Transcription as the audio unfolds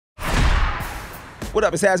What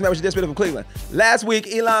up, it's HazMatt with your Dishin from Cleveland. Last week,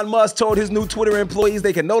 Elon Musk told his new Twitter employees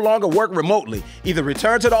they can no longer work remotely, either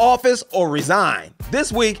return to the office or resign. This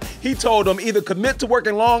week, he told them either commit to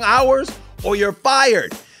working long hours or you're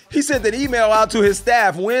fired. He sent an email out to his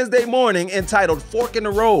staff Wednesday morning entitled Fork in the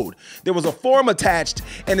Road. There was a form attached,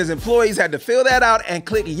 and his employees had to fill that out and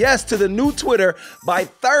click yes to the new Twitter by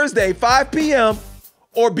Thursday, 5 p.m.,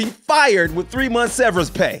 or be fired with 3 months severance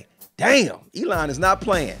pay. Damn, Elon is not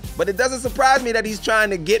playing. But it doesn't surprise me that he's trying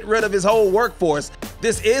to get rid of his whole workforce.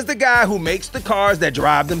 This is the guy who makes the cars that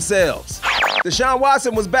drive themselves. Deshaun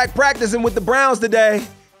Watson was back practicing with the Browns today.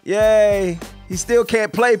 Yay. He still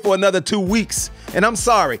can't play for another 2 weeks. And I'm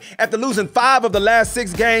sorry, after losing 5 of the last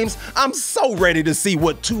 6 games, I'm so ready to see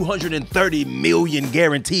what $230 million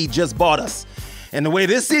guaranteed just bought us. And the way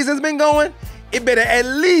this season's been going, it better at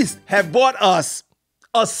least have bought us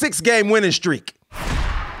a 6-game winning streak.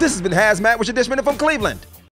 This has been HazMatt with your Dishin from Cleveland.